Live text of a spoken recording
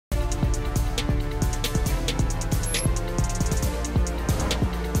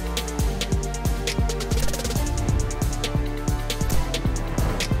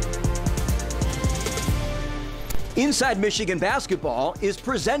Inside Michigan Basketball is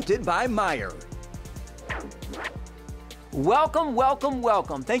presented by Meijer. Welcome, welcome,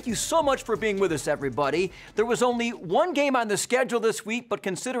 welcome. Thank you so much for being with us, everybody. There was only one game on the schedule this week, but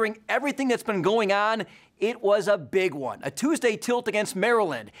considering everything that's been going on, it was a big one. A Tuesday tilt against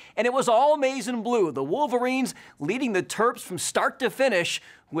Maryland, and it was all maize and blue. The Wolverines leading the Terps from start to finish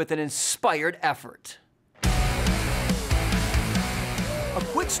with an inspired effort. A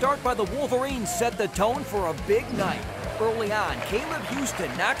quick start by the Wolverines set the tone for a big night. Early on, Caleb Houston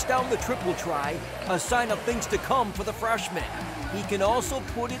knocks down the triple try, a sign of things to come for the freshman. He can also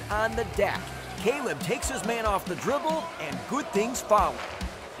put it on the deck. Caleb takes his man off the dribble, and good things follow.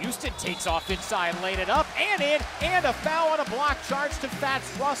 Houston takes off inside, laying it up and in, and a foul on a block charge to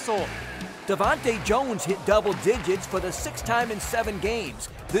Fats Russell. Devontae Jones hit double digits for the 6th time in 7 games.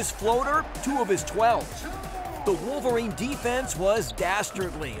 This floater, 2 of his 12. The Wolverine defense was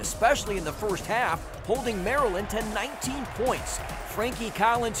dastardly, especially in the first half, holding Maryland to 19 points. Frankie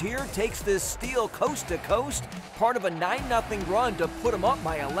Collins here takes this steal coast to coast, part of a 9-0 run to put them up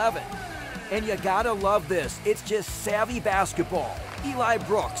by 11. And you gotta love this, it's just savvy basketball. Eli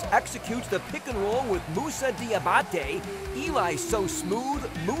Brooks executes the pick and roll with Moussa Diabate. Eli's so smooth,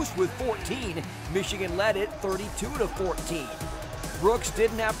 Moose with 14. Michigan led it 32-14. Brooks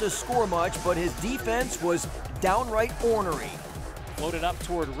didn't have to score much, but his defense was downright ornery. Floated up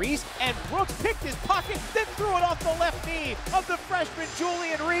toward Reese, and Brooks picked his pocket, then threw it off the left knee of the freshman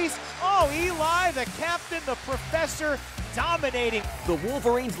Julian Reese. Oh, Eli, the captain, the professor, dominating. The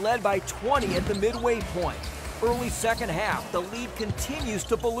Wolverines led by 20 at the midway point. Early second half, the lead continues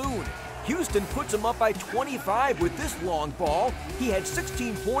to balloon. Houston puts him up by 25 with this long ball. He had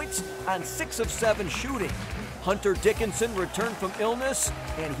 16 points on 6 of 7 shooting. Hunter Dickinson returned from illness,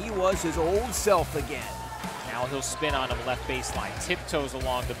 and he was his old self again. Now he'll spin on him left baseline, tiptoes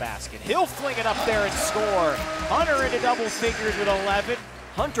along the basket. He'll fling it up there and score. Hunter into double figures with 11.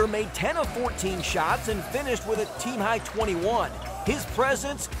 Hunter made 10 of 14 shots and finished with a team-high 21. His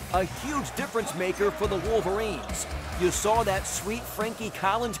presence, a huge difference maker for the Wolverines. You saw that sweet Frankie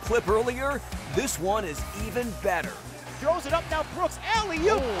Collins clip earlier? This one is even better. Throws it up now, Brooks,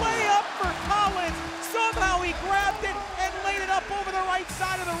 alley-oop, way up for Collins. Somehow he grabbed it and laid it up over the right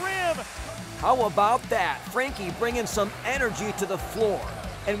side of the rim. How about that? Frankie bringing some energy to the floor.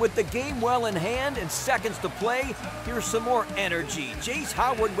 And with the game well in hand and seconds to play, here's some more energy. Jace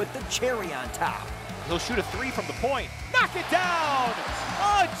Howard with the cherry on top. He'll shoot a 3 from the point. Knock it down!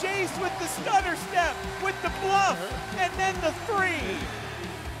 Oh, Jace with the stutter step, with the bluff, and then the 3.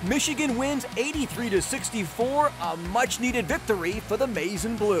 Michigan wins 83-64, a much-needed victory for the Maize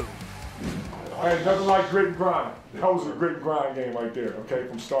and Blue. Hey, nothing like grit and grind. That was a grit and grind game right there, okay,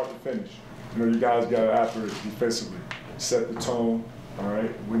 from start to finish. You know, you guys got after it defensively, set the tone, all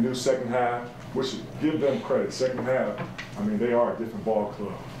right? We knew second half, which give them credit. Second half, I mean, they are a different ball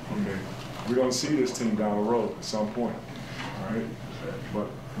club. Okay? We're going to see this team down the road at some point, all right? But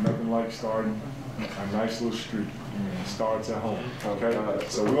nothing like starting a nice little streak. It starts at home, okay?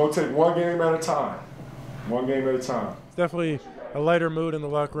 So we're going to take one game at a time. One game at a time. It's definitely a lighter mood in the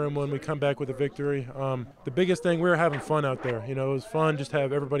locker room when we come back with a victory. The biggest thing, we were having fun out there. You know, it was fun just to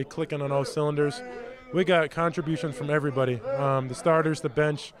have everybody clicking on all cylinders. We got contributions from everybody. The starters, the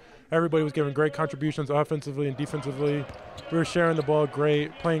bench, everybody was giving great contributions offensively and defensively. We were sharing the ball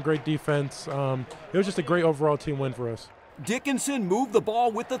great, playing great defense. It was just a great overall team win for us. Dickinson moved the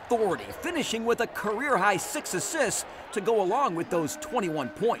ball with authority, finishing with a career-high 6 assists to go along with those 21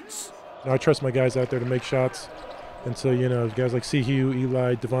 points. I trust my guys out there to make shots. And so, you know, guys like Hugh,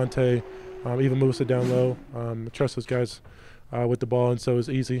 Eli, Devontae, even Moussa down low, I trust those guys with the ball, and so it's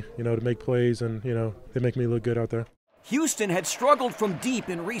easy, you know, to make plays, and, you know, they make me look good out there. Houston had struggled from deep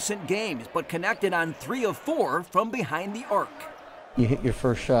in recent games, but connected on 3 of 4 from behind the arc. You hit your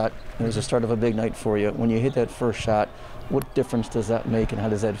first shot, and it was the start of a big night for you. When you hit that first shot, what difference does that make, and how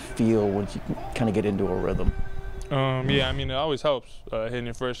does that feel once you kind of get into a rhythm? Yeah, I mean, it always helps hitting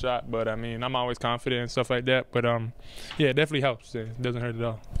your first shot, but I mean, I'm always confident and stuff like that. But yeah, it definitely helps. It doesn't hurt at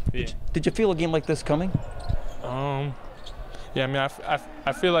all. Yeah. Did you feel a game like this coming? Yeah, I mean,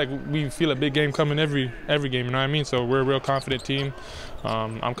 I feel like we feel a big game coming every game. You know what I mean? So we're a real confident team.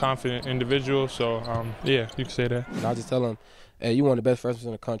 I'm confident individual. So yeah, you can say that. And I just tell him, hey, you one of the best freshmen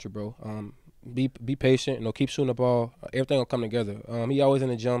in the country, bro. Be patient, you know, keep shooting the ball. Everything will come together. He always in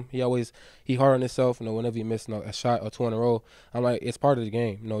the gym. He hard on himself, you know, whenever he misses a shot or 2 in a row. I'm like, it's part of the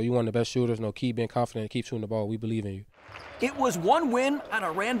game. You know, you one of the best shooters, you know, keep being confident, keep shooting the ball. We believe in you. It was one win on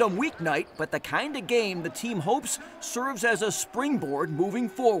a random weeknight, but the kind of game the team hopes serves as a springboard moving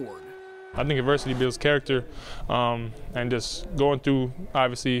forward. I think adversity builds character, and just going through,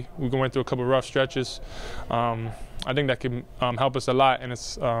 obviously, we went through a couple of rough stretches. I think that can help us a lot, and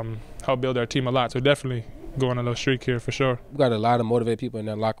it's helped build our team a lot. So definitely go on a little streak here for sure. We got a lot of motivated people in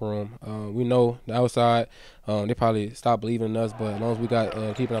that locker room. We know the outside, they probably stopped believing in us, but as long as we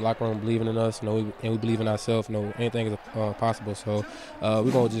got keeping the locker room believing in us, and we believe in ourselves, anything is possible. So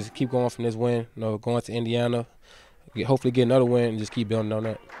we're going to just keep going from this win, going to Indiana, hopefully get another win and just keep building on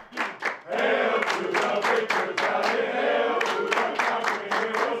that.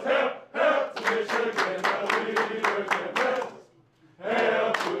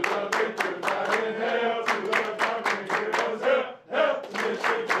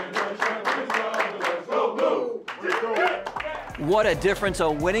 What a difference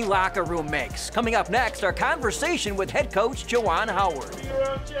a winning locker room makes. Coming up next, our conversation with head coach Juwan Howard.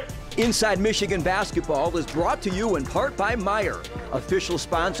 Inside Michigan Basketball is brought to you in part by Meijer, official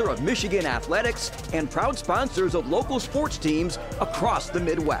sponsor of Michigan Athletics and proud sponsors of local sports teams across the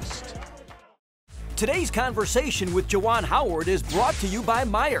Midwest. Today's conversation with Juwan Howard is brought to you by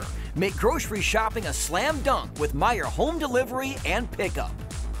Meijer. Make grocery shopping a slam dunk with Meijer home delivery and pickup.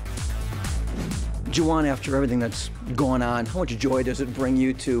 Juwan, after everything that's going on, how much joy does it bring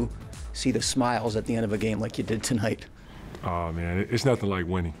you to see the smiles at the end of a game like you did tonight? Oh, man, it's nothing like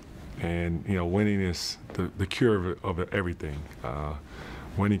winning. And, winning is the cure of everything.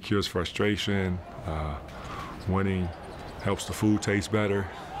 Winning cures frustration. Winning helps the food taste better.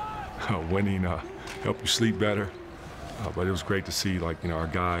 Winning helps you sleep better. But it was great to see, our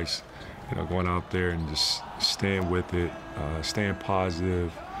guys, going out there and just staying with it, staying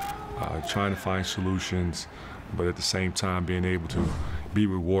positive, trying to find solutions, but at the same time being able to be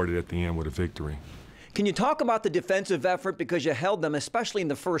rewarded at the end with a victory. Can you talk about the defensive effort, because you held them, especially in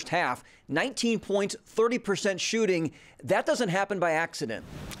the first half, 19 points, 30% shooting. That doesn't happen by accident.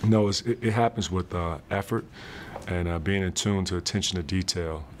 No, it happens with effort and being in tune to attention to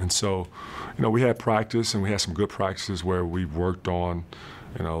detail. And so, we had practice, and we had some good practices where we worked on,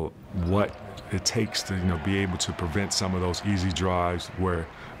 what it takes to, be able to prevent some of those easy drives where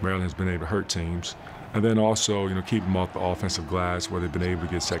Maryland has been able to hurt teams. And then also, keep them off the offensive glass where they've been able to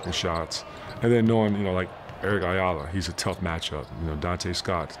get second shots. And then knowing, like Eric Ayala, he's a tough matchup. Dante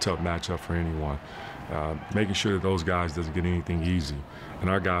Scott, a tough matchup for anyone. Making sure that those guys doesn't get anything easy.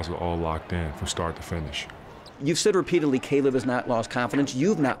 And our guys were all locked in from start to finish. You've said repeatedly Caleb has not lost confidence.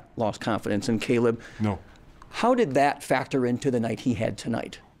 You've not lost confidence in Caleb. No. How did that factor into the night he had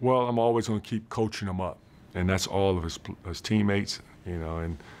tonight? Well, I'm always going to keep coaching him up. And that's all of his teammates,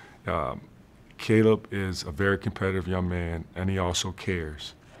 and Caleb is a very competitive young man, and he also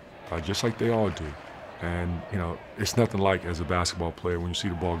cares, just like they all do. And, it's nothing like, as a basketball player, when you see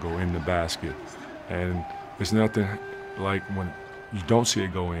the ball go in the basket. And it's nothing like when you don't see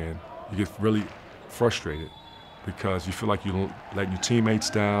it go in, you get really frustrated because you feel like you're letting your teammates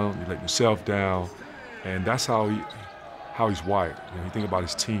down, you're letting yourself down, and that's how he's wired. You think about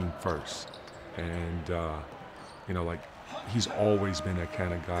his team first. And, he's always been that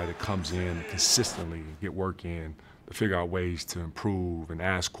kind of guy that comes in consistently and get work in to figure out ways to improve and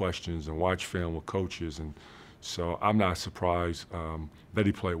ask questions and watch film with coaches. And so I'm not surprised that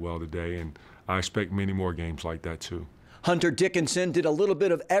he played well today, and I expect many more games like that too. Hunter Dickinson did a little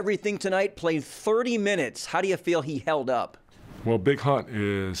bit of everything tonight, played 30 minutes. How do you feel he held up? Well, Big Hunt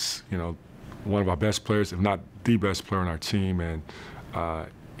is, one of our best players, if not the best player on our team, and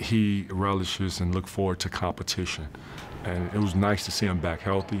he relishes and looks forward to competition. And it was nice to see him back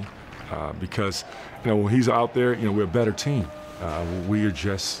healthy because, when he's out there, we're a better team. We are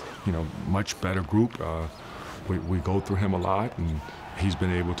just, much better group. We go through him a lot, and he's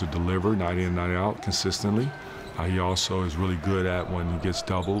been able to deliver night in, night out consistently. He also is really good at when he gets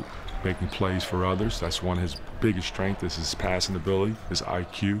doubled, making plays for others. That's one of his biggest strengths, is his passing ability, his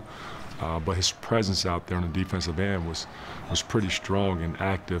IQ. But his presence out there on the defensive end was pretty strong and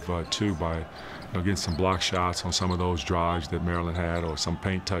active too, by getting some block shots on some of those drives that Maryland had, or some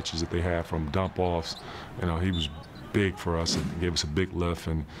paint touches that they had from dump offs. He was big for us and gave us a big lift,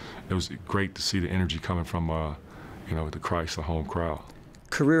 and it was great to see the energy coming from the Chrysler home crowd.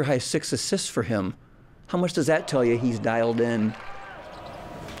 Career high 6 assists for him. How much does that tell you he's dialed in?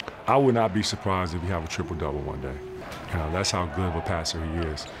 I would not be surprised if he have a triple-double one day. That's how good of a passer he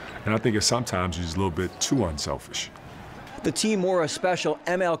is. And I think sometimes he's a little bit too unselfish. The team wore a special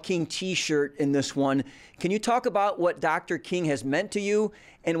ML King t-shirt in this one. Can you talk about what Dr. King has meant to you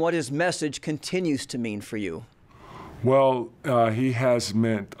and what his message continues to mean for you? Well, he has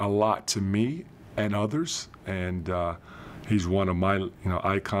meant a lot to me and others, and he's one of my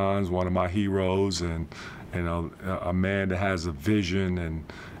icons, one of my heroes, and a man that has a vision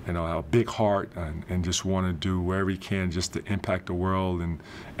a big heart and just want to do wherever he can just to impact the world in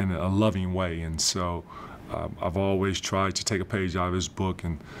a loving way. And so I've always tried to take a page out of his book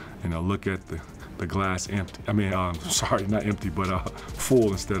and look at the glass empty. I mean, sorry, not empty, but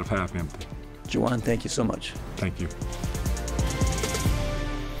full instead of half empty. Juwan, thank you so much. Thank you.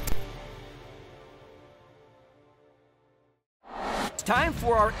 It's time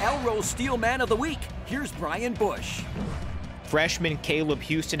for our Elrose Steel Man of the Week. Here's Brian Bush. Freshman Caleb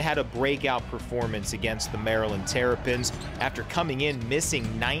Houston had a breakout performance against the Maryland Terrapins. After coming in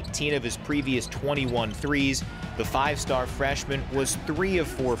missing 19 of his previous 21 threes, the five-star freshman was 3 of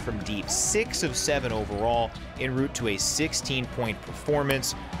 4 from deep, 6 of 7 overall, en route to a 16-point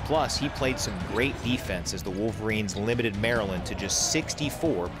performance. Plus, he played some great defense as the Wolverines limited Maryland to just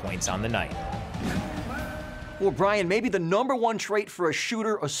 64 points on the night. Well, Brian, maybe the #1 trait for a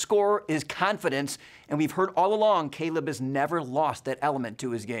shooter, a scorer, is confidence. And we've heard all along Caleb has never lost that element to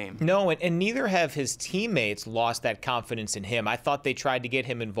his game. No, and neither have his teammates lost that confidence in him. I thought they tried to get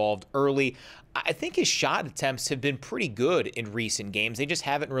him involved early. I think his shot attempts have been pretty good in recent games. They just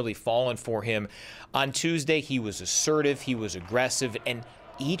haven't really fallen for him. On Tuesday, he was assertive, he was aggressive, and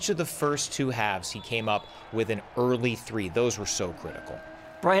each of the first 2 halves, he came up with an early 3. Those were so critical.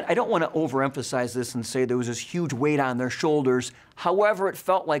 Brian, I don't want to overemphasize this and say there was this huge weight on their shoulders. However, it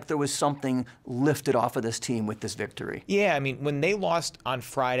felt like there was something lifted off of this team with this victory. Yeah, I mean, when they lost on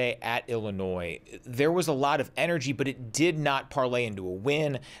Friday at Illinois, there was a lot of energy, but it did not parlay into a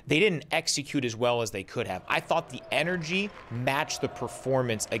win. They didn't execute as well as they could have. I thought the energy matched the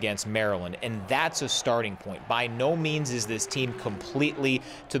performance against Maryland, and that's a starting point. By no means is this team completely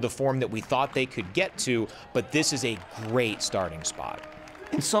to the form that we thought they could get to, but this is a great starting spot.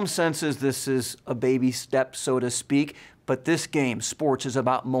 In some senses, this is a baby step, so to speak, but this game, sports, is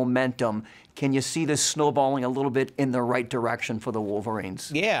about momentum. Can you see this snowballing a little bit in the right direction for the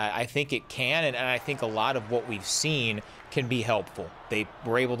Wolverines? Yeah, I think it can, and I think a lot of what we've seen can be helpful. They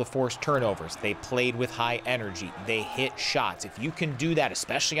were able to force turnovers. They played with high energy. They hit shots. If you can do that,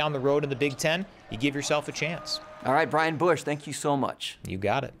 especially on the road in the Big Ten, you give yourself a chance. All right, Brian Bush, thank you so much. You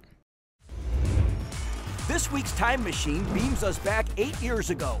got it. This week's time machine beams us back 8 years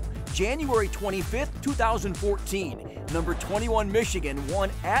ago, January 25th, 2014. Number 21 Michigan won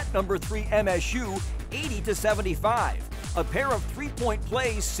at number 3 MSU 80-75. A pair of three-point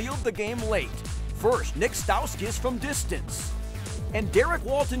plays sealed the game late. First, Nick Stauskas from distance, and Derek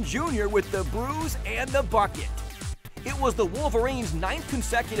Walton Jr. with the bruise and the bucket. It was the Wolverines' 9th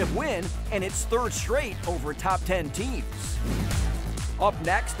consecutive win and its 3rd straight over top 10 teams. Up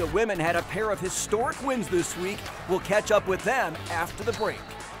next, the women had a pair of historic wins this week. We'll catch up with them after the break.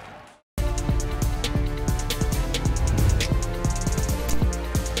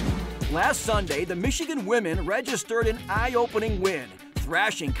 Last Sunday, the Michigan women registered an eye-opening win,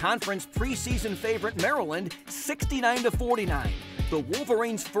 thrashing conference preseason favorite Maryland 69-49. The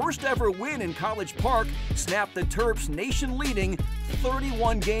Wolverines' first ever win in College Park snapped the Terps' nation-leading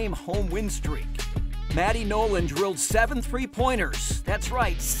 31-game home win streak. Maddie Nolan drilled 7 three-pointers. That's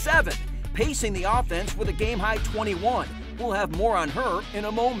right, 7, pacing the offense with a game-high 21. We'll have more on her in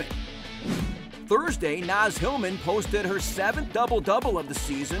a moment. Thursday, Naz Hillman posted her 7th double-double of the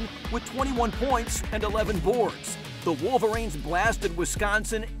season with 21 points and 11 boards. The Wolverines blasted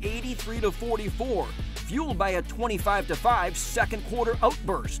Wisconsin 83-44, fueled by a 25-5 second-quarter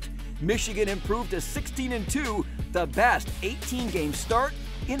outburst. Michigan improved to 16-2, the best 18-game start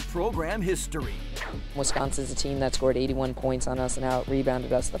in program history. Wisconsin's a team that scored 81 points on us and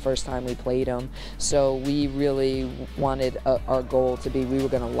out-rebounded us the first time we played them. So we really wanted our goal to be we were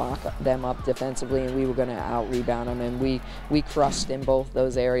going to lock them up defensively and we were going to out-rebound them. And we crushed in both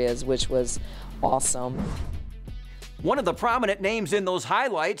those areas, which was awesome. One of the prominent names in those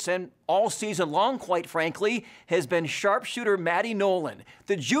highlights, and all season long, quite frankly, has been sharpshooter Maddie Nolan.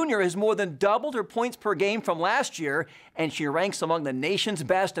 The junior has more than doubled her points per game from last year, and she ranks among the nation's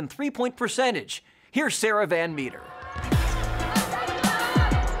best in three-point percentage. Here's Sarah Van Meter.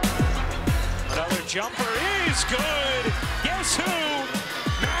 Another jumper is good. Guess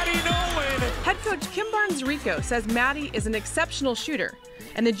who? Maddie Nolan. Head coach Kim Barnes-Rico says Maddie is an exceptional shooter,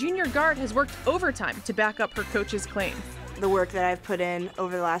 and the junior guard has worked overtime to back up her coach's claims. The work that I've put in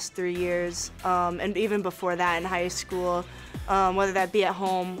over the last 3 years, and even before that in high school, whether that be at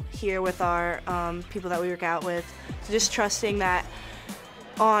home here with our people that we work out with, so just trusting that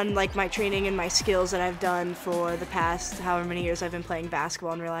on like my training and my skills that I've done for the past however many years I've been playing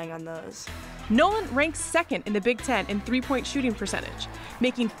basketball and relying on those. Nolan ranks 2nd in the Big Ten in three-point shooting percentage,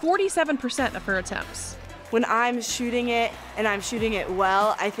 making 47% of her attempts. when I'm shooting it and I'm shooting it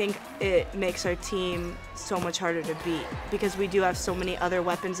well, I think it makes our team so much harder to beat because we do have so many other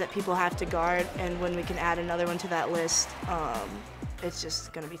weapons that people have to guard, and when we can add another one to that list, it's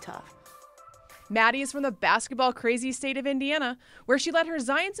just going to be tough. Maddie is from the basketball-crazy state of Indiana, where she led her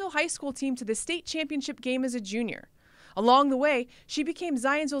Zionsville High School team to the state championship game as a junior. Along the way, she became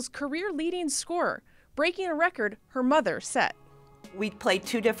Zionsville's career-leading scorer, breaking a record her mother set. We played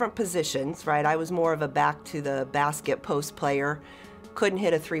two different positions, right? I was more of a back-to-the-basket post player. Couldn't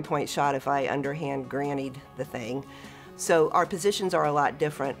hit a three-point shot if I underhand grannied the thing. So our positions are a lot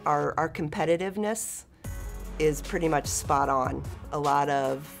different. Our competitiveness is pretty much spot on. A lot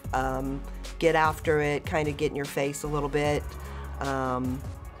of get after it, kind of get in your face a little bit.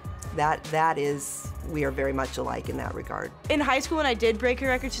 We are very much alike in that regard. In high school, when I did break her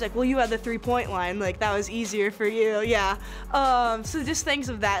record, she's like, well, you had the three-point line, like that was easier for you, yeah. So just things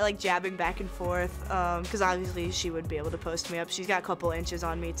of that, like jabbing back and forth, because obviously she would be able to post me up. She's got a couple inches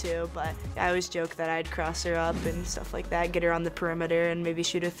on me too, but I always joke that I'd cross her up and stuff like that, get her on the perimeter and maybe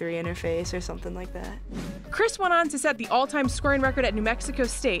shoot a three in her face or something like that. Chris went on to set the all-time scoring record at New Mexico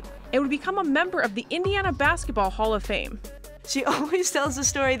State and would become a member of the Indiana Basketball Hall of Fame. She always tells the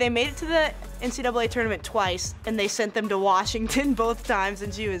story. They made it to the NCAA tournament twice, and they sent them to Washington both times,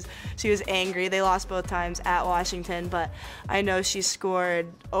 and she was angry. They lost both times at Washington, but I know she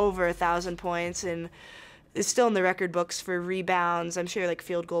scored over 1,000 points, and is still in the record books for rebounds, I'm sure, like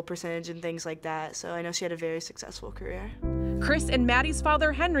field goal percentage and things like that. So I know she had a very successful career. Chris and Maddie's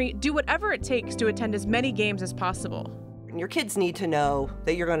father, Henry, do whatever it takes to attend as many games as possible. Your kids need to know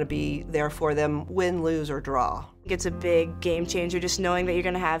that you're going to be there for them, win, lose, or draw. It's a big game changer, just knowing that you're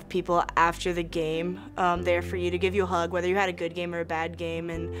going to have people after the game there for you to give you a hug, whether you had a good game or a bad game,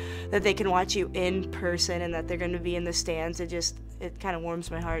 and that they can watch you in person and that they're going to be in the stands. It kind of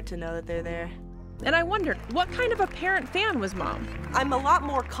warms my heart to know that they're there. And I wondered, what kind of a parent fan was Mom? I'm a lot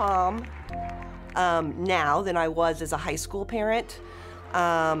more calm now than I was as a high school parent,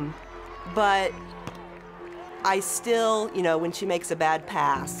 but I still, when she makes a bad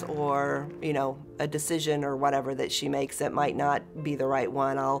pass or, a decision or whatever that she makes that might not be the right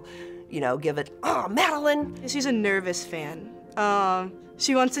one, I'll, give it, oh, Madeline. She's a nervous fan.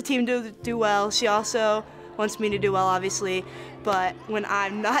 She wants the team to do well. She also wants me to do well, obviously. But when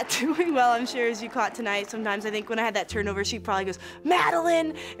I'm not doing well, I'm sure as you caught tonight, sometimes I think when I had that turnover, she probably goes,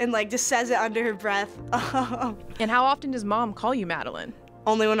 Madeline, and just says it under her breath. And how often does Mom call you Madeline?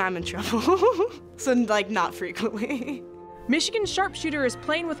 Only when I'm in trouble. So not frequently. Michigan's sharpshooter is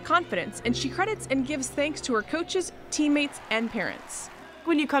playing with confidence, and she credits and gives thanks to her coaches, teammates, and parents.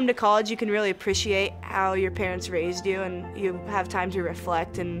 When you come to college, you can really appreciate how your parents raised you, and you have time to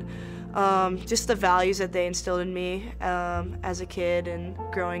reflect and just the values that they instilled in me as a kid and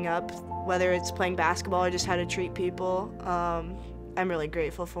growing up, whether it's playing basketball or just how to treat people. I'm really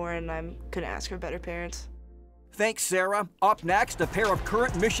grateful for it, and I couldn't ask for better parents. Thanks, Sarah. Up next, a pair of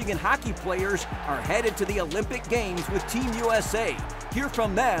current Michigan hockey players are headed to the Olympic Games with Team USA. Hear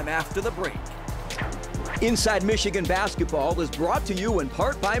from them after the break. Inside Michigan Basketball is brought to you in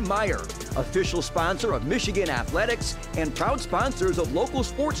part by Meijer, official sponsor of Michigan Athletics and proud sponsors of local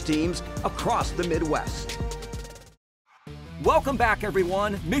sports teams across the Midwest. Welcome back,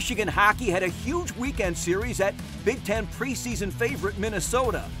 everyone. Michigan hockey had a huge weekend series at Big Ten preseason favorite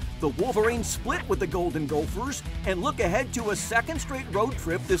Minnesota. The Wolverines split with the Golden Gophers and look ahead to a second straight road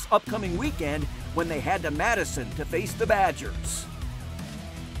trip this upcoming weekend when they head to Madison to face the Badgers.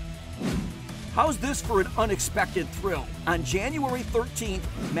 How's this for an unexpected thrill? On January 13th,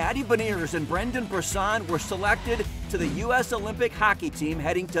 Maddie Beniers and Brendan Brisson were selected to the U.S. Olympic hockey team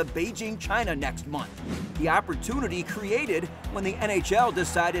heading to Beijing, China next month. The opportunity created when the NHL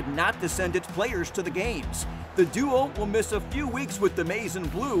decided not to send its players to the games. The duo will miss a few weeks with the Maize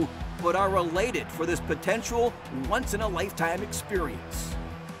and Blue, but are elated for this potential once-in-a-lifetime experience.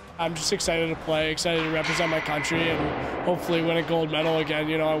 I'm just excited to play, excited to represent my country, and hopefully win a gold medal again.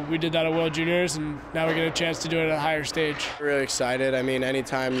 We did that at World Juniors, and now we get a chance to do it at a higher stage. Really excited. I mean,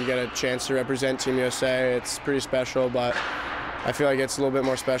 anytime you get a chance to represent Team USA, it's pretty special, but I feel like it's a little bit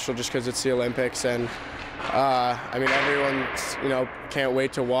more special just because it's the Olympics, and I mean, everyone, can't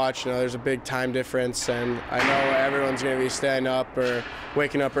wait to watch. There's a big time difference, and I know everyone's going to be staying up or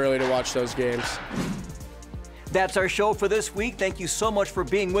waking up early to watch those games. That's our show for this week. Thank you so much for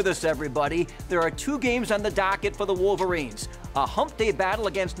being with us, everybody. There are 2 games on the docket for the Wolverines. A hump day battle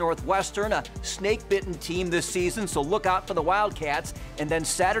against Northwestern, a snake-bitten team this season, so look out for the Wildcats. And then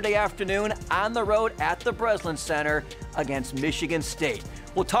Saturday afternoon on the road at the Breslin Center against Michigan State.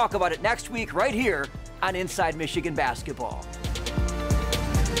 We'll talk about it next week right here on Inside Michigan Basketball.